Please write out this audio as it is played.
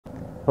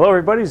Hello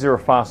everybody, Zero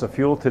Fossil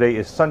Fuel. Today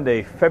is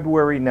Sunday,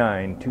 February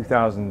 9,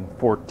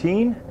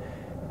 2014,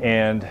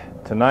 and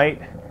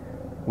tonight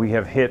we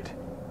have hit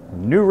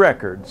new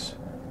records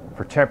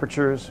for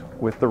temperatures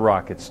with the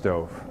rocket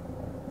stove.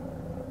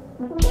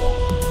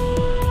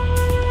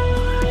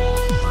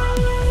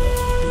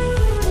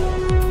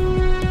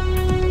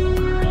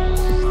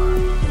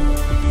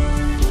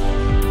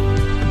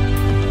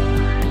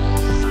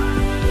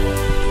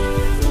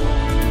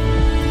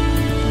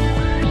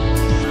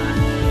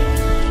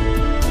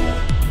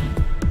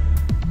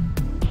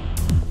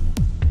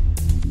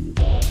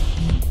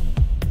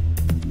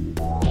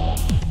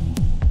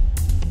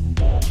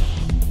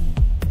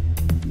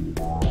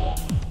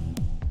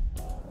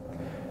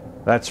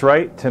 That's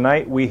right,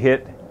 tonight we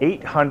hit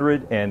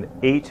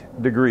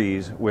 808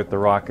 degrees with the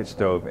rocket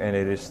stove, and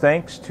it is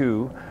thanks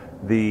to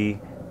the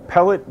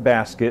pellet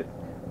basket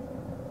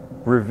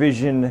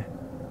revision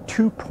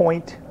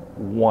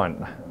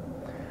 2.1.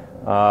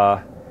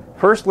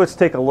 First, let's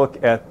take a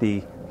look at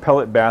the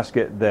pellet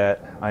basket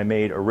that I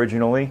made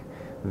originally.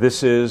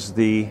 This is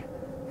the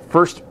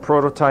first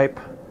prototype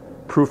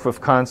proof of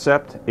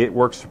concept. It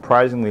works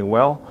surprisingly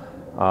well.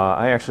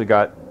 I actually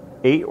got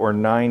 8 or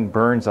 9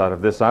 burns out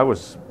of this. I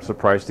was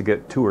surprised to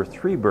get 2 or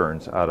 3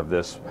 burns out of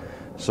this.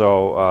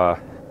 So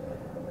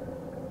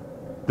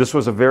this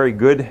was a very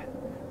good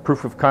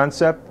proof of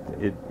concept.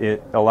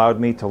 It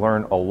allowed me to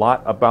learn a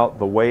lot about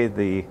the way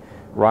the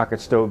rocket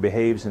stove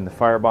behaves in the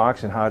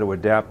firebox and how to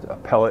adapt a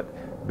pellet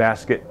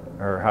basket,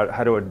 or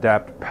how to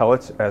adapt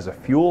pellets as a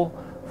fuel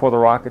for the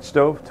rocket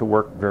stove to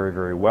work very,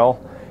 very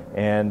well.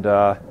 And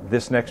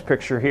this next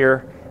picture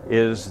here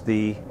is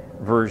the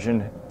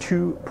version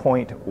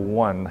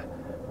 2.1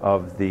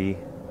 of the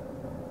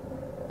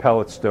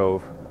pellet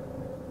stove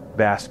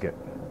basket.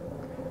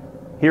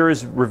 Here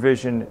is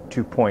revision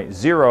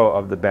 2.0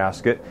 of the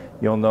basket.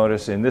 You'll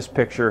notice in this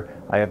picture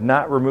I have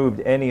not removed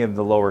any of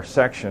the lower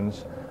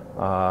sections,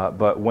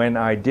 but when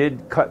I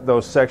did cut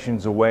those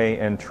sections away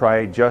and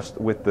try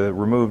just with the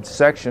removed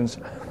sections,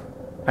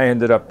 I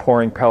ended up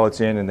pouring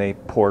pellets in and they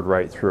poured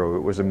right through.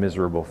 It was a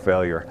miserable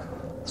failure.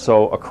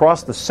 So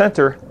across the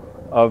center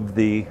of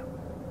the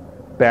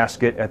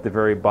basket at the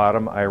very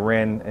bottom, I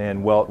ran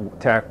and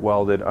tack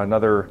welded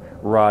another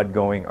rod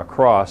going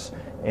across,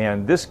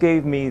 and this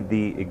gave me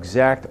the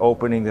exact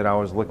opening that I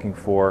was looking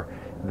for,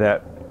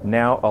 that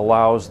now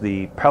allows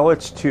the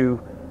pellets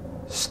to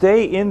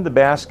stay in the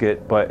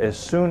basket, but as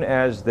soon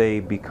as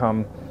they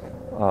become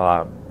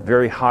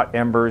very hot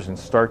embers and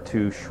start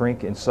to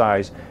shrink in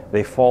size,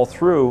 they fall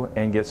through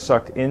and get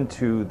sucked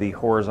into the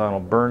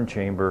horizontal burn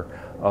chamber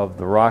of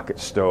the rocket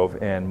stove,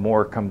 and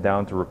more come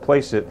down to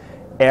replace it.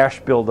 Ash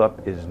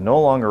buildup is no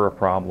longer a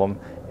problem,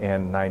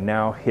 and I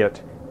now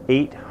hit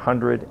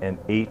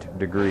 808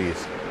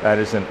 degrees. That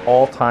is an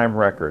all-time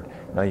record.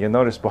 Now you'll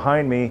notice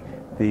behind me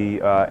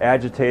the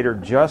agitator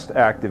just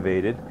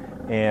activated,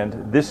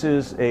 and this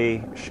is a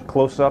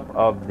close-up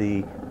of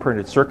the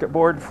printed circuit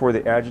board for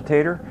the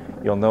agitator.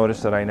 You'll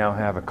notice that I now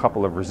have a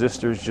couple of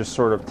resistors just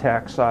sort of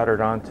tack soldered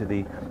onto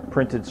the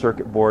printed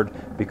circuit board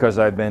because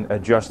I've been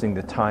adjusting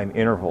the time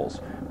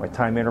intervals. My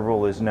time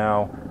interval is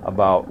now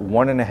about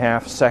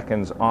 1.5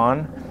 seconds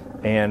on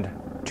and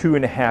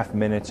 2.5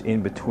 minutes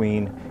in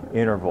between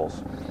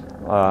intervals.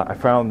 I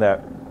found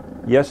that,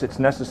 yes, it's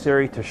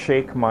necessary to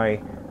shake my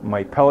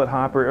pellet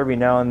hopper every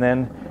now and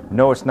then.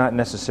 No, it's not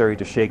necessary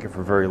to shake it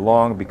for very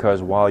long,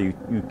 because while you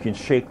can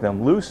shake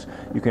them loose,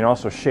 you can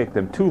also shake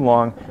them too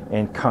long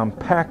and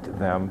compact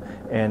them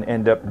and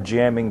end up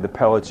jamming the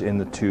pellets in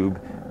the tube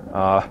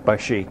by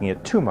shaking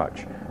it too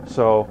much.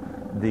 So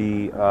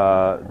the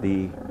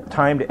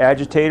timed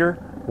agitator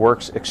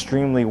works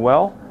extremely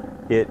well.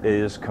 It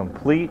is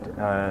complete,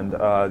 and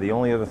the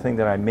only other thing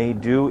that I may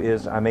do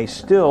is I may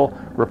still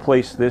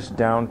replace this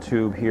down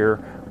tube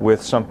here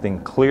with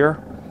something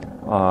clear.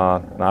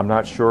 I'm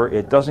not sure.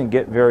 It doesn't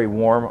get very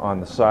warm on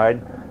the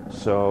side,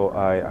 so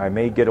I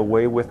may get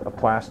away with a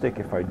plastic.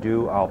 If I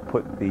do, I'll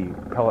put the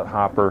pellet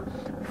hopper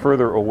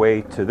further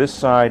away to this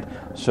side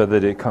so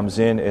that it comes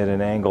in at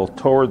an angle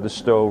toward the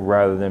stove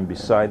rather than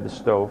beside the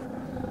stove,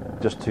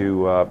 just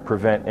to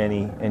prevent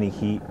any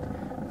heat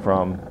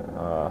from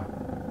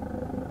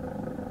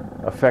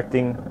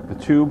affecting the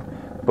tube.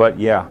 But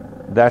yeah,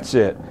 that's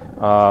it.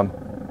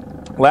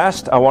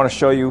 Last, I want to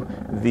show you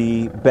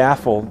the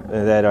baffle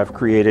that I've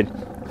created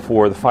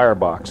for the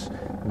firebox.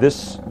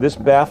 This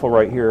baffle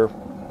right here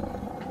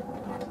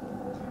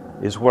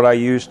is what I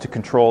use to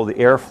control the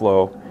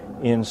airflow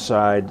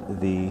inside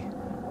the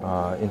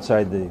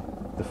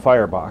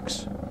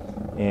firebox,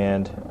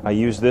 and I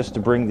use this to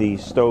bring the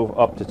stove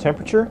up to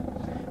temperature,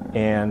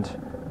 and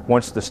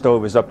once the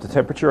stove is up to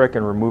temperature I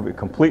can remove it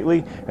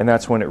completely, and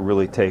that's when it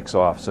really takes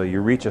off. So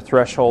you reach a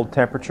threshold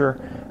temperature,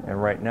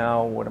 and right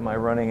now, what am I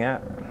running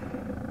at?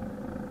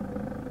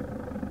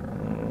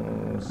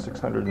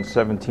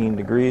 617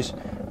 degrees.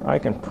 I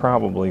can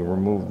probably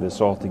remove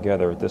this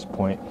altogether at this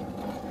point,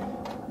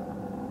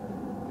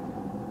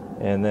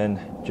 and then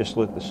just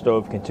let the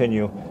stove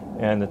continue,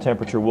 and the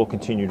temperature will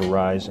continue to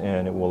rise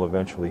and it will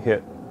eventually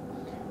hit.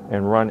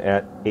 and run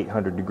at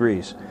 800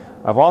 degrees.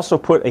 I've also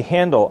put a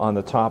handle on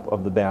the top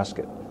of the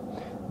basket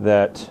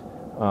that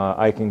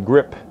I can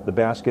grip the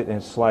basket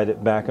and slide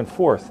it back and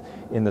forth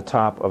in the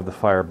top of the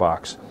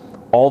firebox.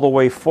 All the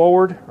way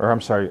forward, or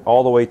I'm sorry,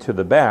 all the way to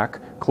the back,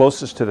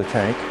 closest to the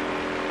tank.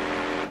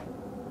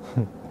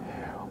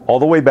 All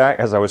the way back,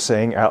 as I was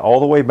saying, all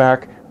the way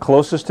back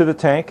closest to the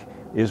tank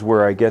is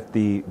where I get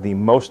the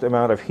most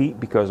amount of heat,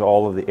 because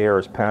all of the air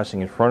is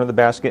passing in front of the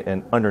basket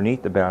and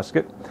underneath the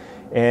basket.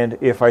 And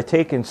if I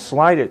take and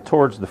slide it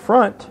towards the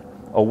front,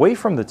 away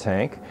from the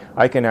tank,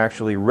 I can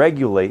actually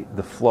regulate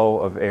the flow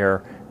of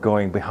air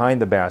going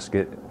behind the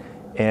basket,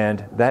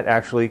 and that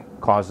actually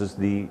causes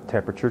the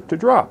temperature to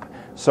drop.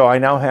 So I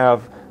now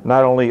have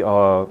not only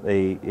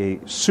a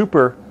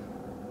super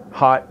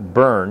hot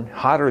burn,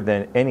 hotter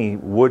than any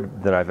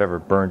wood that I've ever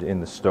burned in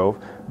the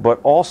stove, but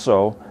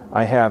also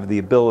I have the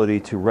ability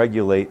to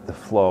regulate the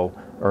flow,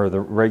 or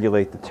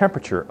regulate the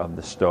temperature of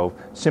the stove,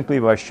 simply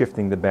by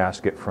shifting the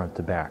basket front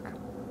to back.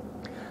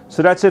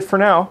 So that's it for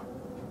now.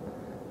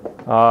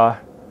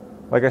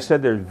 Like I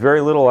said, there's very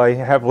little I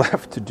have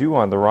left to do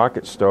on the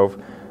rocket stove,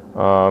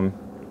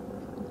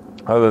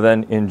 other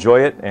than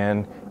enjoy it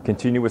and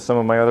continue with some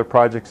of my other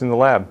projects in the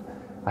lab.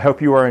 I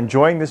hope you are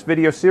enjoying this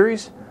video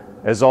series.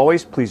 As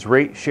always, please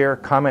rate, share,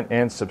 comment,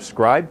 and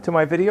subscribe to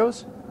my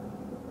videos.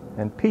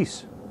 And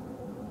peace.